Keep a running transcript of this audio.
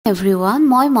Everyone,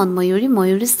 মই Mayuri,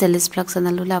 Mayuri's Daily Vlog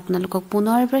channel hole apnalokok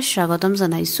punar ebar স্বাগতম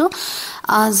জানাইছো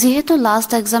যেহেতু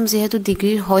last exam যেহেতু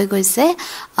ডিগ্ৰী হৈ গৈছে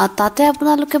তাতে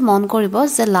আপোনালোকে মন কৰিব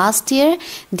যে লাস্ট ইয়াৰ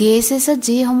ডিএসএস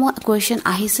জি হম কোৱেশ্চন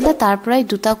আহিছিল তাৰ পৰাই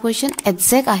দুটা কোৱেশ্চন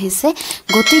এক্সাক্ট আহিছে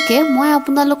গতিকে মই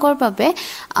আপোনালোকৰ বাবে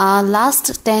লাস্ট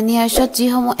 10 ইয়াৰ্ছত জি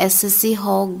হম এসএসসি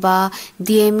হওক বা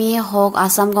ডিএমই হওক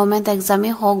আসাম গভৰ্ণমেণ্ট এক্সামে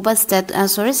হওক বা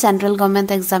সেন্ট্ৰেল গভৰ্ণমেণ্ট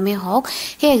এক্সামে হওক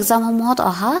হে এক্সাম সমূহত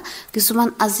অহা কিছুমান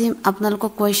আজি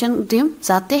আপোনালোকক কোৱেশ্চন দিম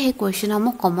যাতে হে কোৱেশ্চন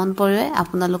সমূহ কমন পৰে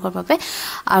আপোনালোকৰ বাবে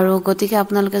আৰু গতিকে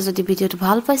আপোনালোকে যদি ভিডিওটো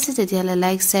ভাল পাইছে তেতিয়ালে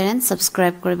লাইক শেয়াৰ এন্ড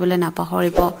সাবস্ক্ৰাইব কৰিবলৈ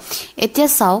নাপাহৰিব এতিয়া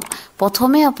চাওক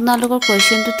প্ৰথমে আপোনালোকৰ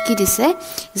কোৱেশ্চনটোত কি দিছে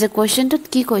যে কোৱেশ্চনটোত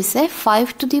কি কৈছে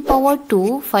 5 to the power 2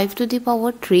 5 to the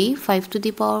power 3 5 to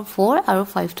the power 4 আৰু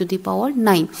 5 to the power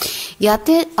 9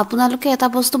 ইয়াতে আপোনালোকে এটা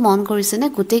বস্তু মন কৰিছে নে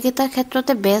গুটেকেটাৰ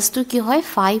ক্ষেত্ৰতে বেসটো কি হয়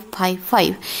 5 5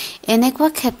 5 এনেকুৱা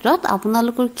ক্ষেত্ৰত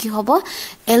আপোনালোকৰ কি হ'ব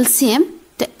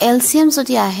LCM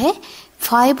যদি আহে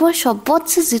 5 or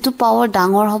সবতছে যেটো পাৱাৰ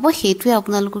ডাঙৰ হ'ব হেতুৱে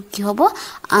আপোনালোকৰ কি হ'ব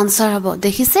আনসাৰ হ'ব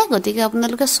দেখিছে গতিকে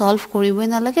আপোনালোকে সলভ কৰিবই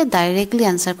নালাগে ডাইৰেক্টলি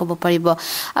আনসাৰ ক'ব পাৰিব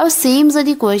আৰু সেম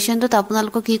যদি কোৱেশ্চনটোত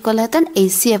আপোনালোকক কি ক'লেহেতেন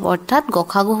ACF অৰ্থাৎ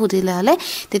গখাগু সুধিলে হলে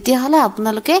তেতিয়া হলে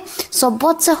আপোনালোকে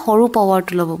সবতছে সৰু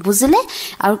পাৱাৰটো ল'ব বুজিলে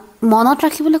আৰু মনত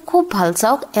ৰাখিবলৈ খুব ভাল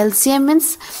চাওক LCM means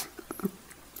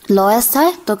lowest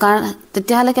হয় তো কাৰণ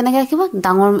তেতিয়া হলে কেনেকৈ ৰাখিব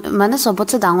ডাঙৰ মানে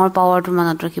সবতছে ডাঙৰ পাৱাৰটো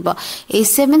মনত ৰাখিব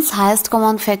ACF means highest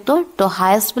common factor তো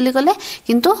highest বুলি ক'লে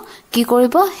কিন্তু কি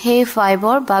কৰিব হে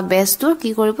 5 বা বেসটোৰ কি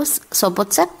কৰিব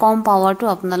সবতছে কম পাৱাৰটো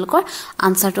আপোনালোকৰ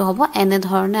আনসাৰটো হ'ব এনে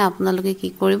ধৰণে আপোনালোকে কি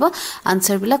কৰিব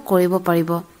আনসাৰ বিলাক কৰিব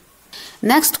পাৰিব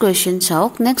Next question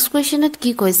চাওক next questionত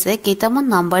কি কৈছে কেইটামান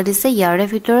নাম্বাৰ দিছে ইয়াৰে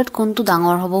ভিতৰত কোনটো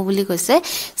ডাঙৰ হ'ব বুলি কৈছে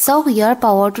চাওক ইয়াৰ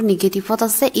পাৱাৰটো নেগেটিভত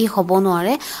আছে ই হ'ব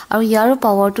নোৱাৰে আৰু ইয়াৰ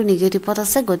পাৱাৰটো নেগেটিভত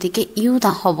আছে গতিকে ইউ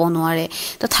হ'ব নোৱাৰে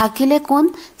তো থাকিলে কোন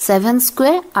 7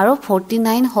 স্কয়াৰ আৰু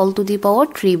 49 হোল টু দি পাৱাৰ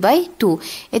 3/2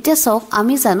 এতিয়া চাওক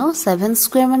আমি জানো 7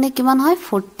 স্কয়াৰ মানে কিমান হয়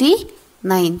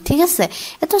 49 ঠিক আছে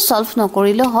এটো সলভ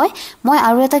নকৰিলে হয় মই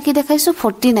আৰু এটা কি দেখাইছো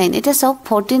 49 এটা সব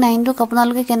 49 টো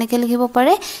আপোনালোকে কেনেকৈ লিখিব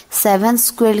পাৰে 7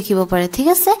 স্কয়াৰ লিখিব পাৰে ঠিক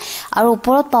আছে আৰু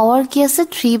ওপৰত পাৱাৰ কি আছে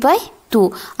 3/2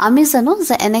 আমি জানো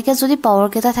যে এনেকৈ যদি পাৱাৰ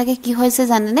কেটা থাকে কি হৈছে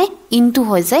জানেনে ইনটু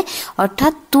হৈ যায়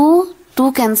অৰ্থাৎ 2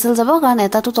 ক্যান্সেল যাব কাৰণ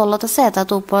এটাটো তলত আছে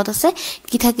এটাটো ওপৰত আছে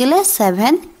কি থাকিলে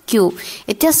 7 কিউব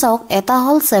এতিয়া চাওক এটা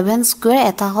হল 7 স্কয়াৰ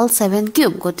এটা হল 7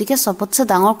 কিউব গতিকে সবতছে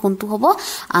ডাঙৰ কোনটো হ'ব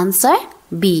আনসাৰ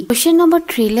B question number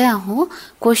 3 ले আহো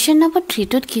question number 3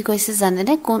 টোত কি কৈছে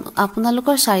জানেনে কোন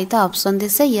আপোনালোকৰ চাৰিটা অপচন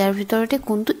দিছে ইয়াৰ ভিতৰতে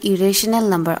কোনটো ইৰেশনাল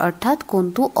নাম্বাৰ অৰ্থাৎ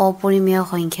কোনটো অপৰিমেয়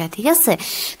সংখ্যা ঠিক আছে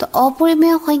তো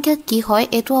অপৰিমেয় সংখ্যা কি হয়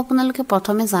এটো আপোনালোকে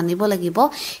প্ৰথমে জানিব লাগিব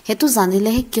হেতু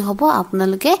জানিলেহে কি হ'ব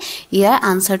আপোনালোকে ইয়াৰ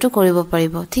আনসাৰটো কৰিব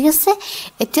পাৰিব ঠিক আছে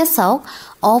এতিয়া চাওক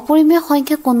অপৰিমেয়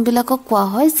সংখ্যা কোনবিলাকক কোৱা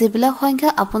হয় যেবিলাক সংখ্যা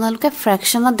আপোনালোকে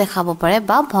ফ্ৰেকশনত দেখাব পাৰে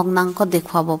বা ভগ্নাংকত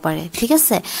দেখুৱাব পাৰে ঠিক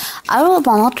আছে আৰু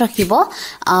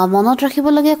মনত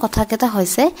ৰাখিবলগীয়া কথা কেটা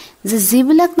হৈছে যে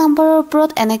যিবিলাক নম্বৰৰ ওপৰত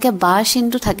এনেকে বাৰ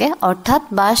চিনটো থাকে অৰ্থাৎ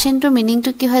বাৰ চিনটোৰ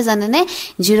মিনিংটো কি হয় জানেনে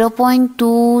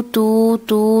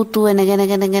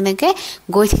 0.2222 এনেকে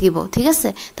গৈ থাকিব ঠিক আছে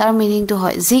তাৰ মিনিংটো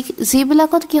হয়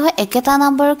যিবিলাকত কি হয় একেটা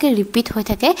নম্বৰকে ৰিপিট হৈ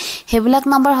থাকে হেবিলাক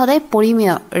নম্বৰ সদায়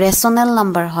পৰিমেয় ৰেশনাল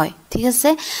নম্বৰ হয় ঠিক আছে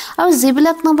আৰু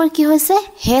যিবিলাক নম্বৰ কি হৈছে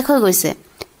হেক হৈ গৈছে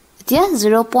এতিয়া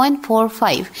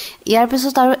 0.45 ইয়াৰ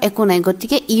পিছত আৰু একো নাই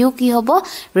গতিকে ইউ কি হ'ব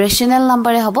ৰেশনাল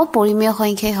নম্বৰে হ'ব পৰিমেয়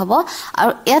সংখ্যাই হ'ব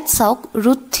আৰু এট চাওক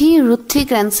 √3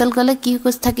 ক্যান্সেল গলে কি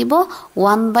হৈ থাকিব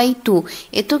 1/2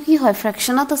 এটো কি হয়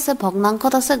ফ্ৰেকশনত আছে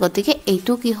ভগ্নাংকত আছে গতিকে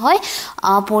এইটো কি হয়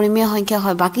পৰিমেয় সংখ্যা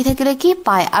হয় বাকি থাকিলে কি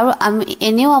পাই আৰু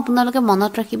এনেও আপোনালোকে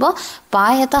মনত ৰাখিব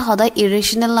পাই এটা সদায়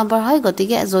ইৰেশনাল নম্বৰ হয়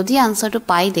গতিকে যদি আনসাৰটো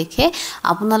পাই দেখে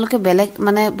আপোনালোকে বেলেগ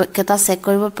মানে কেটা চেক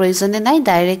কৰিব প্ৰয়োজন নাই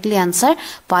ডাইৰেক্টলি আনসাৰ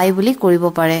পাই বুলি কৰিব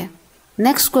পাৰে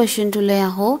নেক্সট কোৱেশ্চন টু লৈ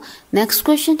আহো নেক্সট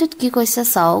কোৱেশ্চনটোত কি কৈছে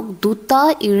চাওক দুটা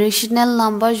ইৰেশনাল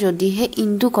নম্বৰ যদি হে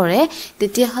ইনটু কৰে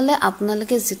তেতিয়া হলে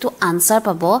আপোনালোকে যেটো আনসাৰ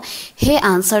পাব হে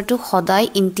আনসাৰটো সদায়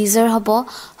ইন্টিজাৰ হ'ব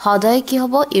সদায় কি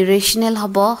হ'ব ইৰেশনাল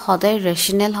হ'ব সদায়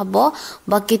ৰেশনাল হ'ব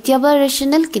বা কেতিয়াবা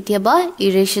ৰেশনাল কেতিয়াবা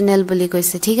ইৰেশনাল বুলি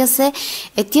কৈছে ঠিক আছে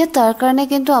এতিয়া তাৰ কাৰণে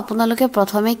কিন্তু আপোনালোকে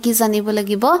প্ৰথমে কি জানিব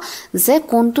লাগিব যে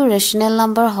কোনটো ৰেশনাল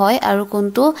নম্বৰ হয় আৰু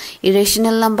কোনটো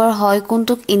ইৰেশনাল নম্বৰ হয়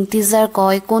কোনটো ইন্টিজাৰ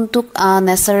কয় কোনটো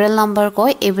ন্যাচাৰাল নম্বৰ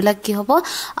কয় এবিলাক কি হ'ব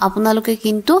আপোনালোকে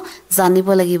কিন্তু জানিব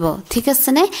লাগিব ঠিক আছে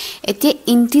নে এতিয়া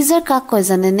ইন্টিজাৰ কাক কয়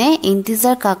জানেনে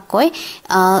ইন্টিজাৰ কাক কয়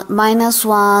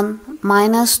 -1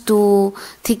 -2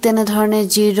 ঠিক তেনে ধৰণে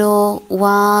 0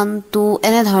 1 2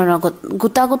 এনে ধৰণৰ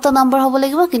গুটা গুটা নাম্বাৰ হ'ব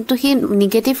লাগিব কিন্তু হি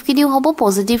নেগেটিভ কিনিও হ'ব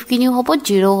পজিটিভ কিনিও হ'ব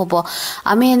 0 হ'ব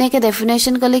আমি এনেকে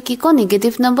ডেফিনেশন কলে কি ক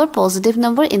negative number positive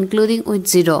number including with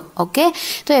 0 okay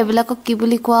তো এবিলাকক কি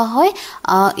বুলি কোৱা হয়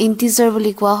ইন্টিজাৰ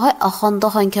বুলি কোৱা হয় অখণ্ড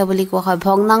সংখ্যা বুলি কোৱা হয়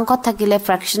ভগ্নাংকত থাকিলে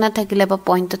ফ্ৰেকশনত থাকিলে বা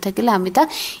পইণ্টত থাকিলে আমি তাক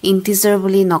ইন্টিজাৰ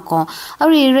বুলি নকওঁ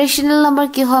আৰু ইৰেশনাল নাম্বাৰ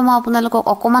কি হয় মই আপোনালোকক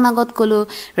অকমান আগত কলো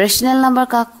ৰেশনাল নাম্বাৰ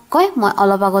কাক কয় মই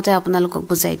অলপ আগতে আপোনালোকক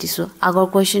বুজাই দিছো আগৰ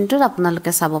কোৱেশ্চনটোত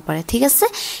আপোনালোকে চাব পাৰে ঠিক আছে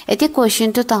এতিয়া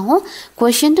কোৱেশ্চনটোত আহো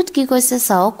কোৱেশ্চনটোত কি কৈছে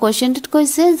চাও কোৱেশ্চনটোত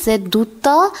কৈছে যে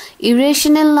দুটা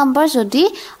ইৰেশনাল নাম্বাৰ যদি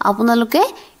আপোনালোকে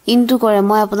ইনটু কৰে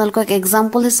মই আপোনালোকক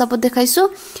এক্সাম্পল হিচাপত দেখাইছো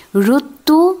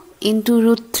 √2 into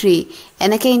 √3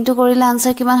 এনেকে ইনটু কৰিলে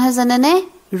আনসাৰ কিমান হয় জানে নে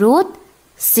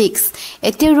 √6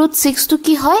 এতিয়া √6 টু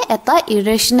কি হয় এটা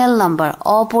ইৰেশনাল নাম্বাৰ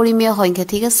অপৰিমেয় সংখ্যা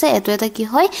ঠিক আছে এটো এটা কি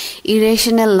হয়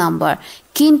ইৰেশনাল নাম্বাৰ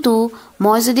কিন্তু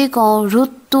মই যদি কওঁ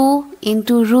 √2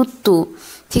 into √2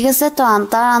 ঠিক আছে তো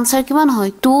তাৰ আনসাৰ কিমান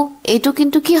হয় 2 এটো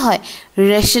কিন্তু কি হয়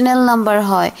ৰেশনাল নাম্বাৰ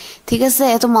হয় ঠিক আছে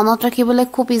এটো মনত ৰাখিবলৈ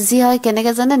খুব ইজি হয়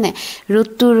কেনেকে জানে নে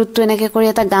 √2 এনেকে কৰি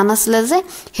এটা গান আছিল যে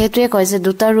হেতুৱে কয় যে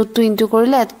দুটা √2 ইনটু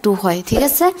কৰিলে 2 হয় ঠিক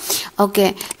আছে ওকে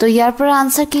তো ইয়াৰ পৰা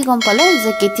আনসাৰ কি গম পালে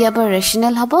যে কেতিয়াবা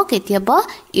ৰেশনাল হ'ব কেতিয়াবা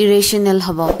ইৰেশনাল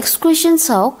হ'ব নেক্সট কোৱেশ্চন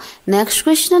চাওক নেক্সট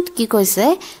কোৱেশ্চনত কি কৈছে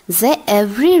যে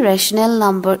এভৰি ৰেশনাল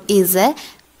নাম্বাৰ ইজ এ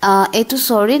এটো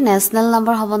সৰি নেশনাল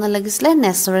নাম্বাৰ হ'ব না লাগিছিলে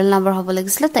নেচাৰেল নাম্বাৰ হ'ব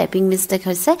লাগিছিলে টাইপিং মিস্টেক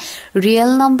হৈছে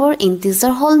real number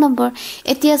integer whole number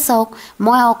এতিয়া চাওক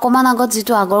মই অকমান আগত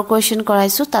যেটো আগৰ কোৱেশ্চন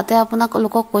কৰাইছো তাতে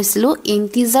আপোনালোকক কৈছিলো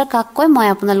ইন্টিজাৰ কাক কয় মই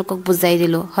আপোনালোকক বুজাই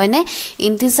দিলো হয়নে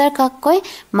ইন্টিজাৰ কাক কয়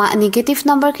নেগেটিভ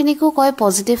নাম্বাৰ খিনিকো কয়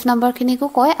পজিটিভ নাম্বাৰ খিনিকো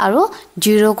কয় আৰু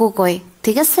 0 কো কয়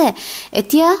ঠিক আছে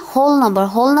এতিয়া হোল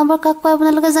নাম্বাৰ কাক কয়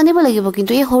আপোনালোকে জানিব লাগিব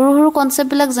কিন্তু এই হৰু হৰু কনসেপ্ট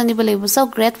বিলাক জানিব লাগিব সো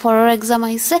গ্ৰেড 4 ৰ এক্সাম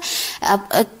আহিছে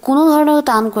কোনো ধৰণৰ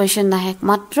টান কোৱেশ্চন নাহে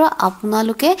মাত্ৰ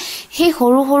আপোনালোকে হে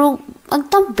হৰু হৰু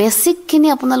একদম বেসিক খিনি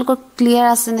আপোনালোকৰ ক্লিয়াৰ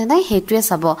আছে নে নাই হেতুৱে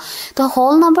চাব তো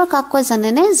হোল নাম্বাৰ কাক কয় জানে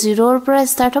নে 0 ৰ পৰা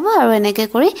ষ্টাৰ্ট হ'ব আৰু এনেকে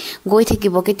কৰি গৈ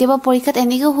থাকিব কেতিয়াবা পৰীক্ষাত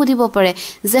এনেকে সুধিব পাৰে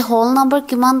যে হোল নাম্বাৰ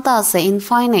কিমানটা আছে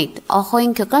ইনফাইনাইট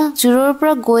অসংখ্য কাৰণ 0 ৰ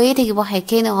পৰা গৈয়ে থাকিব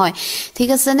হেকেই নহয় ঠিক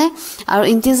আছে নে আৰু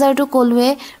ইন্টিজাৰটো কলৱে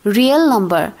ৰিয়েল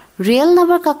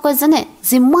নাম্বাৰ কাক কয় জানে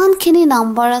যিমানখিনি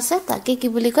নাম্বাৰ আছে তাকে কি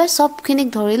বুলি কয় সবখিনিক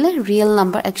ধৰিলে ৰিয়েল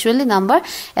নাম্বাৰ একচুয়ালি নাম্বাৰ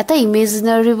এটা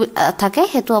ইমেজিনাৰি থাকে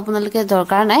হেতু আপোনালোকে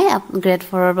দৰকাৰ নাই গ্ৰেড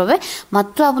 4 ৰ বাবে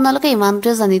মাত্ৰ আপোনালোকে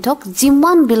ইমানটোৱে জানি থক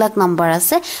যিমান বিলাক নাম্বাৰ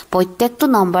আছে প্ৰত্যেকটো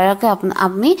নাম্বাৰকে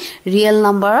আপুনি ৰিয়েল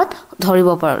নাম্বাৰত ধৰিব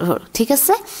পাৰো ঠিক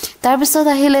আছে তাৰ পিছত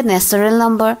আহিলে নেচাৰেল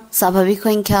নাম্বাৰ স্বাভাৱিক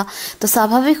সংখ্যা তো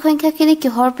স্বাভাৱিক সংখ্যাখিনি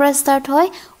কিহৰ পৰা ষ্টাৰ্ট হয়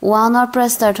 1 ৰ পৰা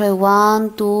ষ্টাৰ্ট হয় 1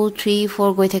 2 3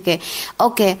 4 গৈ থাকে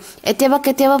ওকে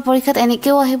কেতিয়াবা পৰীক্ষাত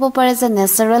এনেকেও আহিব পাৰে যে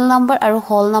নেচাৰেল নাম্বাৰ আৰু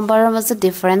হোল নাম্বাৰৰ মাজত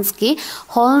ডিফাৰেন্স কি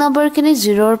হোল নাম্বাৰখিনি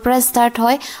 0 ৰ পৰা ষ্টাৰ্ট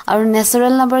হয় আৰু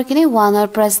নেচাৰেল নাম্বাৰখিনি 1 ৰ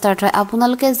পৰা ষ্টাৰ্ট হয়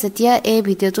আপোনালোকে যেতিয়া এই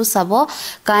ভিডিওটো চাব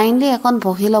কাইন্ডলি এখন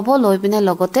বহি লব লৈ পিনে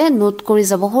লগতে নোট কৰি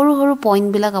যাব হৰু হৰু পইণ্ট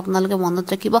বিলাক আপোনালোকে মনত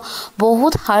ৰাখিব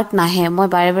বহুত হাৰ্ড নাহে মই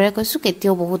বাৰে বাৰে কৈছো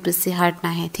কেতিয়াও বহুত বেছি হাৰ্ড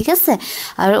নাহে ঠিক আছে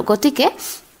আৰু গতিকে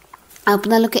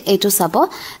আপোনালোকে এটো চাব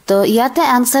তো ইয়াতে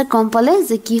আনসাৰ কম পালে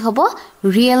যে কি হ'ব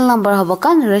ৰিয়েল নাম্বাৰ হ'ব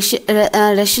কাৰণ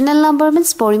ৰেশনাল নাম্বাৰ মিন্স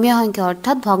পৰিমেয় সংখ্যা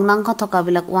অৰ্থাৎ ভগ্নাংশ থকা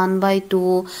বিলাক 1/2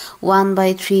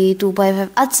 1/3 2/5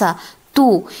 আচ্ছা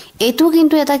 2 এটো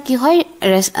কিন্তু এটা কি হয়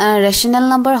ৰেশনাল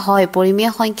নাম্বাৰ হয়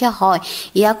পৰিমেয় সংখ্যা হয়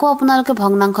ইয়াকো আপোনালোকে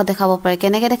ভগ্নাংশ দেখাব পাৰে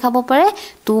কেনেকৈ দেখাব পাৰে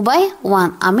 2/1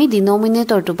 আমি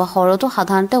ডিনোমিনেটৰটো বা হৰটো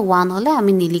সাধাৰণতে 1 হলে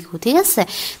আমি নিলিখো ঠিক আছে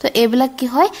তো এইবিলাক কি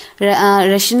হয়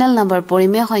ৰেশনাল নাম্বাৰ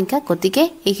পৰিমেয় সংখ্যা গতিকে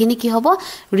এইখিনি কি হ'ব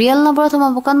ৰিয়েল নাম্বাৰত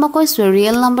হ'ব কাৰণ মই কৈছো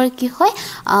ৰিয়েল নাম্বাৰ কি হয়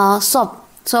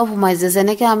সব হুমাই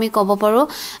যেনেকে আমি কব পাৰো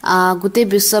গুটে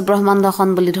বিশ্ব ব্ৰহ্মাণ্ডখন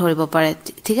বুলি ধৰিব পাৰে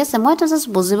ঠিক আছে মই তো জাস্ট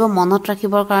বুজিব মনত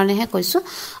ৰাখিবৰ কাৰণেহে কৈছো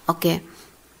ওকে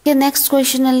নেক্সট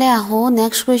কোৱেশ্চনলে আহো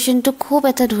নেক্সট কোৱেশ্চনটো খুব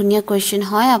এটা ধুনিয়া কোৱেশ্চন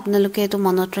হয় আপোনালোকে এটো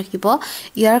মনত ৰাখিব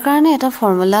ইয়াৰ কাৰণে এটা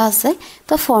ফৰ্মুলা আছে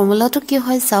তো ফৰ্মুলাটো কি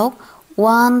হয় চাওক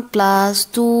 1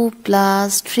 + 2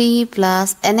 + 3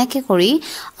 এনেকে কৰি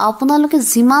আপোনালোকে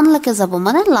যিমান লকে যাব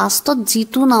মানে লাষ্টত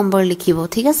জিটো নম্বৰ লিখিব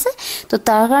ঠিক আছে তো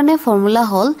তাৰ কাৰণে ফৰ্মুলা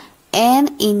হল n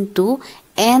into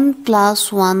n plus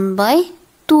 1/2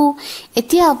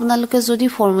 এতিয়া আপোনালোকে যদি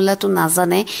ফৰ্মুলাটো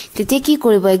নাজানে তেতিয়া কি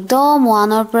কৰিব একদম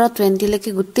 1 ৰ পৰা 20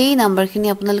 লৈকে গুটেই নাম্বাৰখিনি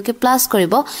আপোনালোকে প্লাস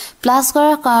কৰিব প্লাস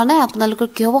কৰাৰ কাৰণে আপোনালোকৰ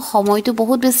কি হ'ব সময়টো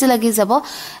বহুত বেছি লাগি যাব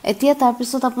এতিয়া তাৰ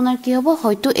পিছত আপোনাৰ কি হ'ব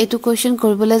হয়তো এটো কোৱেশ্চন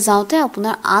কৰিবলৈ যাওতে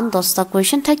আপোনাৰ আন 10টা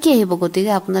কোৱেশ্চন থাকি আহিব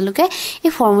গতিকে আপোনালোকে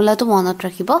এই ফৰ্মুলাটো মনত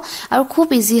ৰাখিব আৰু খুব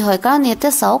ইজি হয় কাৰণ ইয়াতে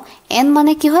চাওক n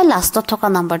মানে কি হয় লাষ্টত থকা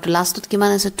নাম্বাৰটো লাষ্টত কিমান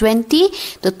আছে 20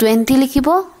 তো 20 লিখিব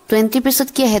 20 পিছত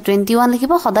কি আহে 21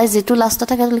 লিখিব সদায় যেটো লাষ্টত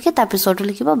থাকে লিখে তাৰ পিছৰটো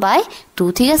লিখিব বাই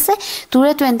 2 ঠিক আছে 2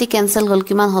 ৰে 20 কেনসেল গল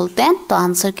কিমান হল 10 তো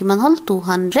আনসাৰ কিমান হল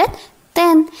 210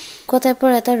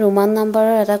 কোটাইপৰ এটা ৰোমান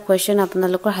নাম্বাৰৰ এটা কোৱেশ্চন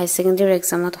আপোনালোকৰ হাই সেকেন্ডাৰী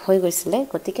এক্সামত হৈ গৈছিলে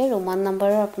গতিকে ৰোমান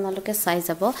নাম্বাৰৰ আপোনালোকে চাই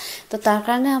যাব তো তাৰ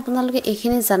কাৰণে আপোনালোকে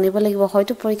এইখিনি জানিব লাগিব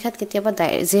হয়তো পৰীক্ষাত কেতিয়াবা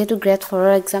যেহেতু গ্ৰেড 4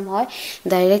 ৰ এক্সাম হয়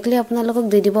ডাইৰেক্টলি আপোনালোকক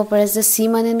দি দিব পাৰে যে সি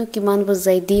মানেনো কিমান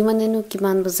বুজাই ডি মানেনো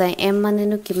কিমান বুজাই এম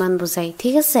মানেনো কিমান বুজাই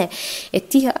ঠিক আছে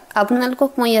এতিয়া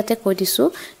আপোনালোকক মই ইয়াতে কৈ দিছো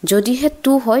যদি হে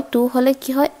 2 হয় 2 হলে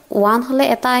কি হয় 1 হলে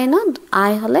এটা আই ন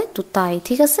আই হলে দুটা আই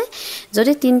ঠিক আছে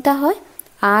যদি তিনটা হয়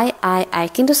I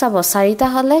কিন্তু চাব চাৰিটা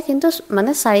হলে কিন্তু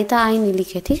মানে চাৰিটা আই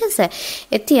নিলিখে ঠিক আছে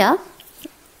এতিয়া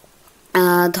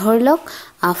ধৰলক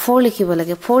 4 লিখিব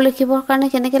লাগে 4 লিখিবৰ কাৰণে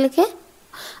কেনেকৈ লিখে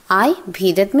I V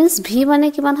that means V মানে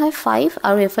কিমান হয় 5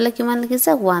 আৰু এফালে কিমান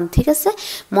লিখিছে 1 ঠিক আছে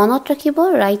মনত ৰাখিব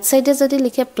ৰাইট সাইডে যদি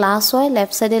লিখে প্লাস হয়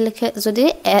লেফট সাইডে লিখে যদি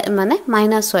মানে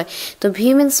মাইনাস হয় তো V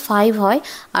means 5 হয়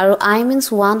আৰু I means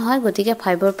 1 হয় গতিকে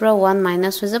 5 ৰ পৰা 1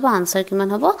 মাইনাস হৈ যাব আনসাৰ কিমান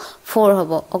হ'ব 4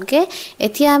 হ'ব ওকে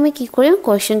এতিয়া আমি কি কৰিম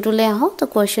কোৱেশ্চনটোলে আহো তো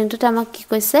কোৱেশ্চনটোতে আমাক কি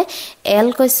কৈছে L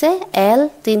কৈছে L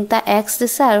তিনটা x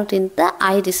দিছে আৰু তিনটা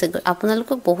I দিছে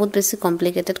আপোনালোকক বহুত বেছি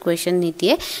কমপ্লিকেটেড কোৱেশ্চন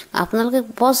নিদিয়ে আপোনালোকে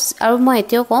বস আৰু মই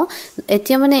এতিয়াও কওঁ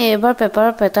এতিয়া মানে এবাৰ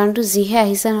পেপাৰৰ প্যাটাৰ্নটো জিহে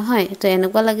আহিছে নহয় তো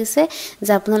এনেকুৱা লাগিছে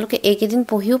যে আপোনালোকে একদিন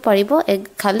পঢ়িও পাৰিব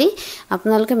খালি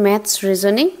আপোনালোকে ম্যাথছ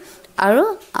ৰিজনিং আৰু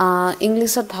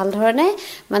ইংলিছত ভাল ধৰণে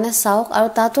মানে চাওক আৰু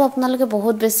তাতো আপোনালোকে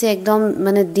বহুত বেছি একদম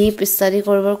মানে ডিপ ষ্টাডি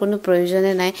কৰিবৰ কোনো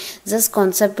প্ৰয়োজনে নাই জাস্ট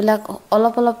কনসেপ্ট বিলাক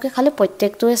অলপ অলপকে খালি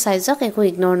প্ৰত্যেকটোৱে চাই যাওক একো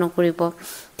ইগনোৰ নকৰিব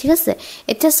ঠিক আছে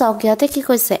এতিয়া চাওক ইয়াতে কি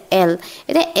কৈছে L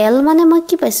এটা L মানে মই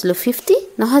কি পাইছিলো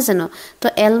 50 নহয় জানো তো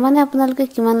L মানে আপোনালোকে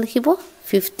কিমান লিখিব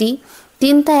 50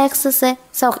 তিনটা x আছে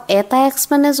চাওক এটা x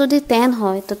মানে যদি 10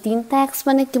 হয় তো তিনটা x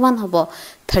মানে কিমান হ'ব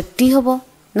 30 হ'ব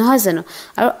নহয় জানো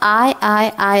আৰু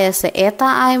I আছে এটা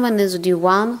I মানে যদি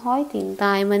 1 হয় তিনটা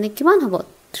I মানে কিমান হ'ব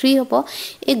 3 হ'ব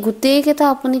এই গুটেই কেটা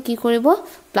আপুনি কি কৰিব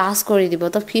প্লাস কৰি দিব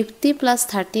তো 50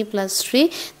 + 30 + 3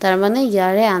 তাৰ মানে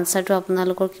ইয়াৰে আনসাৰটো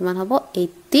আপোনালোকৰ কিমান হ'ব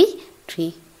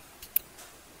 83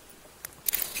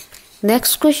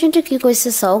 Next question to কি কৈছে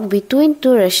চাওক between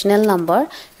two rational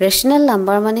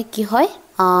number মানে কি হয়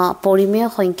পৰিমেয়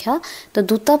সংখ্যা তো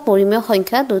দুটা পৰিমেয়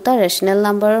সংখ্যা দুটা ৰেশনাল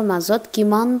নাম্বাৰৰ মাজত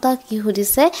কিমানটা কি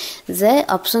হদিছে যে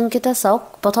অপচন কেটা চাওক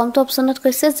প্ৰথমটো অপচনত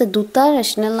কৈছে যে দুটা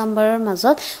ৰেশনাল নাম্বাৰৰ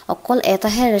মাজত অকল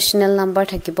এটাহে ৰেশনাল নাম্বাৰ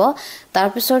থাকিব তাৰ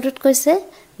পিছৰটোত কৈছে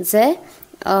যে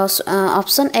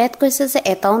অপচন এ ত কৈছে যে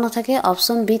এটাও নাথাকে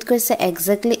অপচন বি ত কৈছে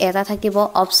এক্স্যাক্টলি এটা থাকিব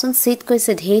অপচন সি ত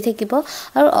কৈছে ধেই থাকিব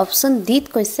আৰু অপচন ডি ত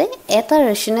কৈছে এটা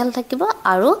ৰেশনাল থাকিব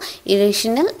আৰু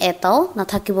ইৰেশনাল এটাও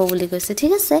নাথাকিব বুলি কৈছে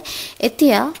ঠিক আছে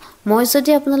এতিয়া মই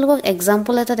যদি আপোনালোকক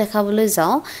এক্সাম্পল এটা দেখাবলৈ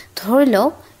যাও ধৰি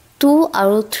লওক 2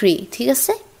 আৰু 3 ঠিক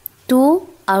আছে 2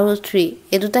 আৰু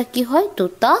 3 এই দুটা কি হয়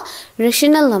দুটা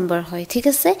ৰেশনাল নাম্বাৰ হয় ঠিক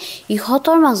আছে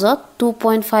ইহতৰ মাজত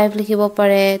 2.5 লিখিব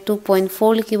পাৰে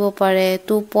 2.4 লিখিব পাৰে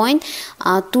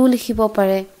 2.2 লিখিব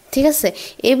পাৰে ঠিক আছে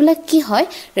এইবিলাক কি হয়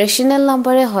ৰেশনাল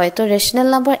নাম্বাৰে হয় তো ৰেশনাল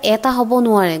নাম্বাৰ এটা হ'ব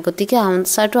নোৱাৰে গতিকে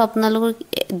আনসাৰটো আপোনালোকৰ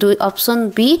অপচন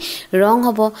বি ৰং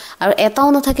হ'ব আৰু এটাও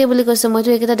নাথাকে বুলি কৈছে মইতো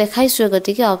এইকেইটা দেখাইছো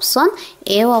গতিকে অপচন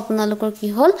এও আপোনালোকৰ কি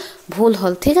হল ভুল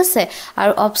হল ঠিক আছে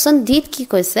আৰু অপচন ডি ত কি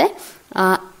কৈছে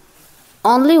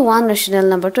only one rational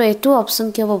number to এটো অপচন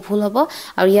কি হ'ব ভুল হ'ব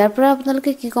আৰু ইয়াৰ পৰা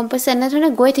আপোনালোকে কি কম পাইছে এনে ধৰণে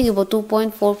গৈ থাকিব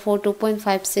 2.44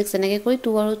 2.56 এনেকৈ কৰি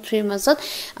 2 আৰু 3 মাজত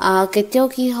কেতিয়াও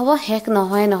কি হ'ব হেক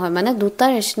নহয় মানে দুটা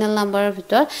ৰেশনাল নাম্বাৰৰ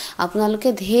ভিতৰত আপোনালোকে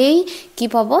ধেই কি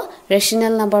পাব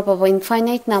ৰেশনাল নাম্বাৰ পাব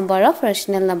ইনফাইনাইট নাম্বাৰ অফ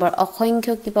ৰেশনাল নাম্বাৰ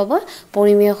অসংখ্য কি পাব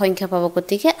পৰিমেয় সংখ্যা পাব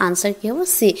গতিকে আনসাৰ কি হ'ব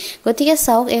সি গতিকে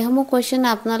চাওক এহমো কোৱেশ্চন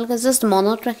আপোনালোকে জাস্ট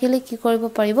মনত ৰাখিলে কি কৰিব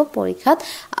পাৰিব পৰীক্ষাত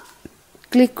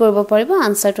ক্লিক কৰিব পাৰিব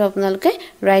আনসাৰটো আপোনালোকে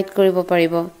ৰাইট কৰিব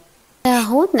পাৰিব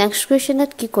next question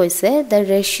at কি কৈছে the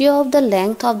ratio of the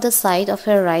length of the side of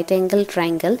a right angle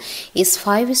triangle is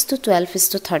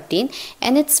 5:12:13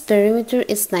 and its perimeter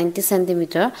is 90 cm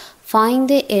find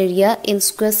the area in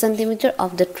square centimeter of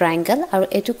the triangle আৰু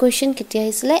এটো question কেতিয়া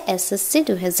আহিছিলে SSC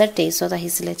 2023 ত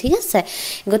আহিছিলে ঠিক আছে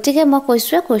গতিকে মই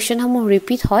কৈছো কোৱেশ্চন সমূহ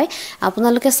ৰিপিট হয়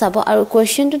আপোনালোকে চাব আৰু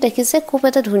কোৱেশ্চনটো দেখিছে খুব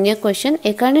এটা ধুনিয়া কোৱেশ্চন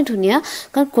এই কাৰণে ধুনিয়া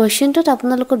কাৰণ কোৱেশ্চনটোত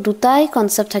আপোনালোকৰ দুটাই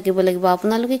কনসেপ্ট থাকিব লাগিব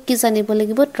আপোনালোকে কি জানিব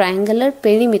লাগিব ট্ৰায়াঙ্গুলাৰ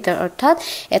পেৰিমিটাৰ অৰ্থাৎ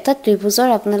এটা ত্ৰিভুজৰ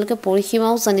আপোনালোকে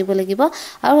পৰিসীমাও জানিব লাগিব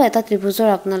আৰু এটা ত্ৰিভুজৰ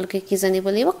আপোনালোকে কি জানিব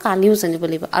লাগিব কালিও জানিব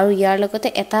লাগিব আৰু ইয়াৰ লগতে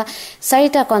এটা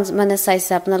চাৰিটা মানে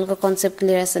চাইছে আপোনালোকক কনসেপ্ট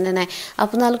ক্লিয়াৰ আছে নে নাই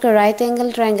আপোনালোকে ৰাইট এংগল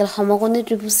ট্ৰায়াঙ্গল সমকোণী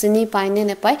ত্ৰিভুজ চিনি পায় নে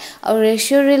নেপায় আৰু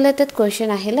ৰেশিও ৰিলেটেড কোৱেশ্চন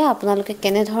আহিলে আপোনালোকে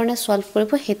কেনে ধৰণে সলভ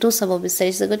কৰিব হেতু চাব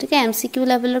বিচাৰিছে গতিকে এমসিকিউ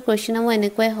লেভেলৰ কোৱেশ্চন সমূহ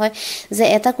এনেকৈ হয় যে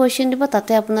এটা কোৱেশ্চন দিব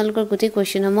তাতে আপোনালোকৰ গুটি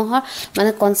কোৱেশ্চন সমূহৰ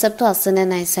মানে কনসেপ্টটো আছে নে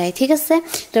নাই চাই ঠিক আছে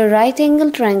তো ৰাইট এংগল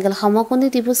ট্ৰায়াঙ্গল সমকোণী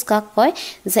ত্ৰিভুজ কাক কয়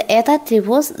যে এটা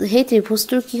ত্ৰিভুজ সেই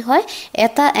ত্ৰিভুজটোৰ কি হয়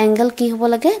এটা এংগল কি হ'ব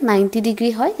লাগে 90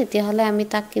 ডিগ্ৰী হয় তেতিয়া হলে আমি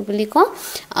তাক কি বুলি কওঁ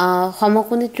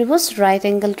সমকোণী ত্ৰিভুজ ৰাইট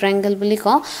এংগল ট্ৰায়াঙ্গল বুলি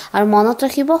কওঁ আৰু মনত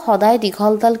ৰাখিব সদায়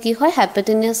দীঘলডাল কি হয়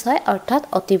হাইপোটেনিয়াছ হয় অৰ্থাৎ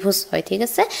অতিভুজ হয় ঠিক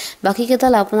আছে বাকি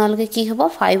কেইডাল আপোনালোকে কি হ'ব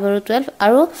 5 আৰু 12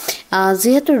 আৰু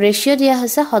যেহেতু ৰেশিও দিয়া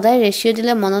হৈছে সদায় ৰেশিও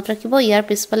দিলে মনত ৰাখিব ইয়াৰ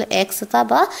পিছফালে x এটা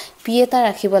বা p এটা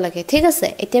ৰাখিব লাগে ঠিক আছে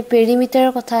এতিয়া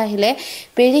পেৰিমিটাৰৰ কথা আহিলে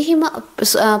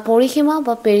পৰিসীমা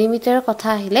বা পেৰিমিটাৰৰ কথা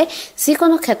আহিলে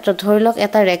যিকোনো ক্ষেত্ৰত ধৰিলক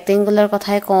এটা ৰেক্টেংগুলাৰ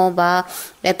কথাই কওঁ বা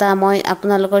এটা মই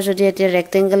আপোনালোকৰ যদি এতিয়া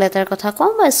ৰেক্টেংগল এটাৰ কথা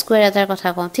কওঁ বা স্কয়াৰ এটাৰ কথা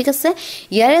কওঁ ঠিক আছে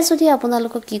ইয়াৰে যদি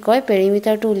আপোনালোকক কি কয়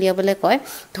পেৰিমিটাৰটো উলিয়াবলৈ কয়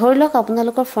ধৰিলক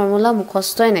আপোনালোকৰ ফৰ্মুলা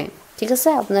মুখস্থই নাই ঠিক আছে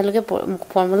আপোনালোকে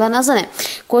ফৰ্মুলা নাজানে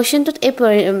কোৱেশ্চনটোত এই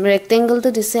ৰেক্টেংগলটো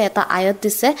দিছে এটা আয়ত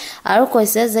দিছে আৰু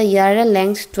কৈছে যে ইয়াৰে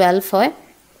লেংথ 12 হয়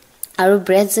আৰু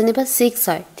ব্ৰেথ যেনিবা 6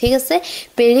 হয় ঠিক আছে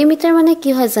পেৰিমিটাৰ মানে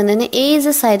কি হয় জানেনে এই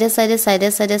যে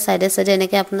সাইডে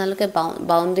এনেকে আপোনালোকে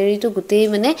বাউন্ডাৰীটো গুটেই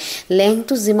মানে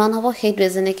লেংথটো যিমান হ'ব সেইটোৱে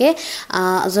যেনেকে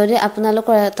যদি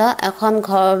আপোনালোকৰ এটা এখন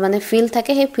ঘৰ মানে ফিল্ড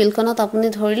থাকে সেই ফিল্ডখনত আপুনি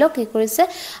ধৰিলো কি কৰিছে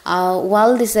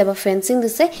ওয়াল দিছে বা ফেন্সিং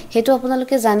দিছে হেতু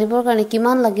আপোনালোকে জানিবৰ কাৰণে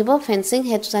কিমান লাগিব ফেন্সিং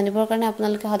হেতু জানিবৰ কাৰণে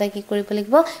আপোনালোকে সদায় কি কৰিব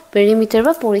লাগিব পেৰিমিটাৰ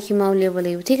বা পৰিসীমা উলিয়াব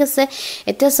লাগিব ঠিক আছে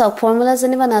এতিয়া সব ফৰ্মুলা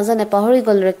যেনিবা নাজানে পাহৰি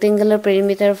গল ৰেক্টেংগুলাৰ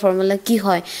পেৰিমিটাৰ ফৰ্মুলা কি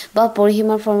হয় বা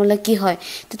পৰিসীমাৰ ফৰ্মুলা কি হয়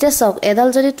তেতিয়া সব এডাল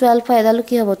যদি 12 হয় এডাল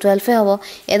কি হ'ব 12 হ'ব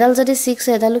এডাল যদি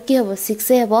 6 এডাল কি হ'ব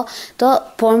 6 হ'ব তো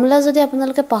ফৰ্মুলা যদি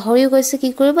আপোনালোকে পাহৰি গৈছে কি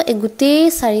কৰিব এই গুটেই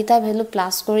চাৰিটা ভ্যালু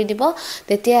প্লাস কৰি দিব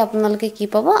তেতিয়া আপোনালোকে কি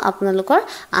পাব আপোনালোকৰ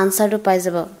আনসাৰটো পাই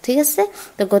যাব ঠিক আছে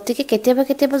তো গতিকে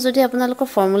কেতিয়াবা যদি আপোনালোকৰ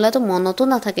ফৰ্মুলাটো মনতো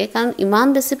নাথাকে কাৰণ ইমান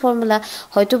বেছি ফৰ্মুলা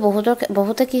হয়তো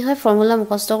বহুতে কি হয় ফৰ্মুলা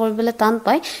মুখস্থ কৰিবলৈ টান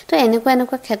পায় তো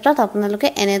এনেকুৱা ক্ষেত্ৰত আপোনালোকে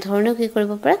এনে ধৰণে কি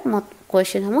কৰিব পাৰে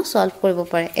কোৱেশ্চন সমূহ সলভ কৰিব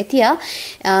পাৰে এতিয়া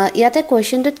ইয়াতে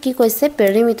কোৱেশ্চনটোত কি কৈছে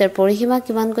পেৰিমিটাৰ পৰিসীমা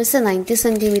কিমান কৈছে 90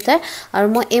 সেন্টিমিটাৰ আৰু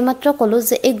মই এইমাত্ৰ কলো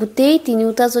যে এই গুটেই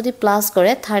তিনিটা যদি প্লাস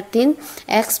কৰে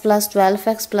 13x +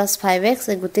 12x + 5x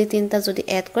এই গুটেই তিনিটা যদি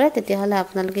এড কৰে তেতিয়া হলে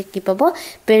আপোনালোকে কি পাব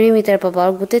পেৰিমিটাৰ পাব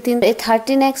আৰু গুটেই তিন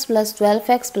 13x +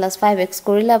 12x + 5x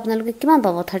কৰিলে আপোনালোকে কিমান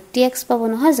পাব 30x পাব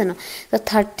নহয় জানো তো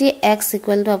 30x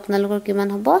 = আপোনালোকৰ কিমান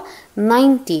হ'ব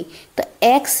 90 তো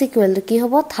x = কি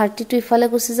হ'ব 32 ইফালে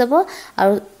গুছি যাব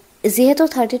আৰু যেহেতু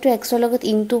 32 x ৰ লগত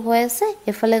ইনটু হৈ আছে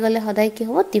এফালে গলে সদায় কি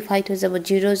হ'ব ডিভাইড হৈ যাব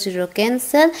 0 0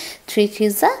 কেনসেল 3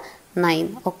 3 যা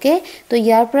 9 ওকে তো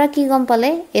ইয়াৰ পৰা কি গম পালে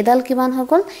এডাল কিমান হৈ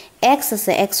গল x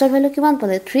আছে x ৰ ভ্যালু কিমান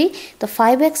পালে 3 তো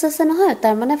 5x আছে নহয়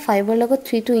তাৰ মানে 5 ৰ লগত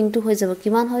 3 টো ইনটু হৈ যাব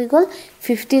কিমান হৈ গল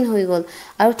 15 হৈ গল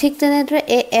আৰু ঠিক তেনেদৰে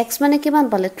x মানে কিমান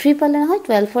পালে 3 পালে নহয়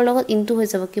 12 ৰ লগত ইনটু হৈ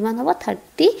যাব কিমান হ'ব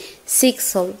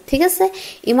 36 হ'ল ঠিক আছে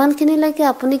ইমানখিনি লাগে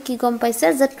আপুনি কি গম পাইছে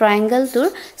যে ট্ৰায়াঙ্গলটোৰ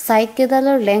সাইড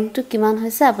কেডালৰ লেংথটো কিমান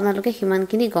হৈছে আপোনালোকে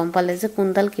হিমানখিনি গম পালে যে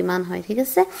কোনডাল কিমান হয় ঠিক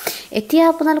আছে এতিয়া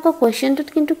আপোনালোকৰ কোৱেশ্চনটোত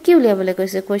কিন্তু কি উলিয়াবলৈ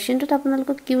কৈছে কোৱেশ্চনটোত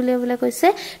আপোনালোকক কি উলিয়াবলৈ কৈছে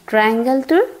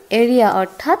ট্ৰায়াঙ্গলটোৰ এৰিয়া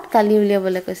অৰ্থাৎ কালি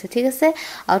উলিয়াবলৈ কৈছে ঠিক আছে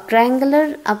আৰু ট্ৰায়াঙ্গলৰ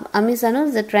আমি জানো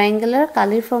যে ট্ৰায়াঙ্গলৰ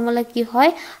কালিৰ ফৰ্মুলা কি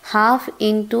হয় half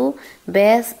into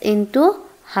base into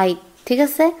height ঠিক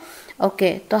আছে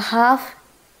ওকে তো হাফ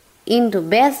ইনটু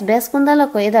বেস কোনডালক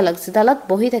কয় এডালক যেডালত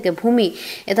বহি থাকে ভূমি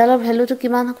এডালৰ ভ্যালুটো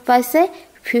কিমান পাইছে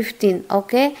 15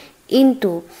 ওকে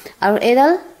ইনটু আৰু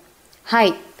এডাল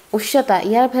হাইট উচ্চতা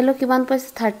ইয়াৰ ভ্যালু কিমান পাইছে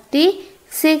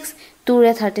 36 2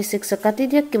 ৰে 36 কাটি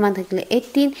দিয়ক কিমান থাকিলে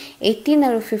 18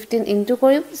 আৰু 15 ইনটু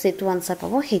কৰিম যেটো আনসাৰ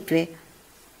পাব হেতুৱে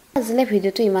আজিলে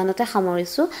ভিডিওটো ইমানতে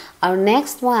সামৰিছো আৰু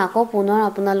নেক্সট মই আকৌ পুনৰ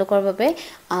আপোনালোকৰ বাবে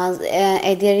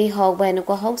ADRE হওক বা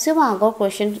এনেকুৱা হওক যে মই আগৰ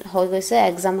কোৱেশ্চন হৈ গৈছে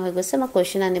এক্সাম হৈ গৈছে মই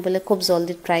কোৱেশ্চন আনিবলৈ খুব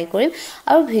জলদি ট্ৰাই কৰিম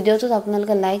আৰু ভিডিওটোত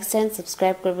আপোনালোকে লাইক এণ্ড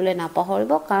সাবস্ক্ৰাইব কৰিবলৈ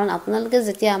নাপাহৰিব কাৰণ আপোনালোকে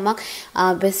যেতিয়া আমাক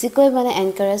বেছিকৈ মানে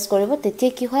এনকাৰেজ কৰিব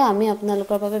তেতিয়া কি হয় আমি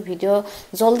আপোনালোকৰ বাবে ভিডিও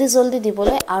জলদি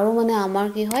দিবলৈ আৰু মানে আমাৰ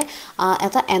কি হয়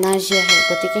এটা এনাৰ্জি আহে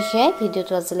গতিকে হে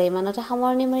ভিডিওটো আজিলে ইমানতে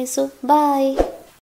সামৰণি মাৰিছো বাই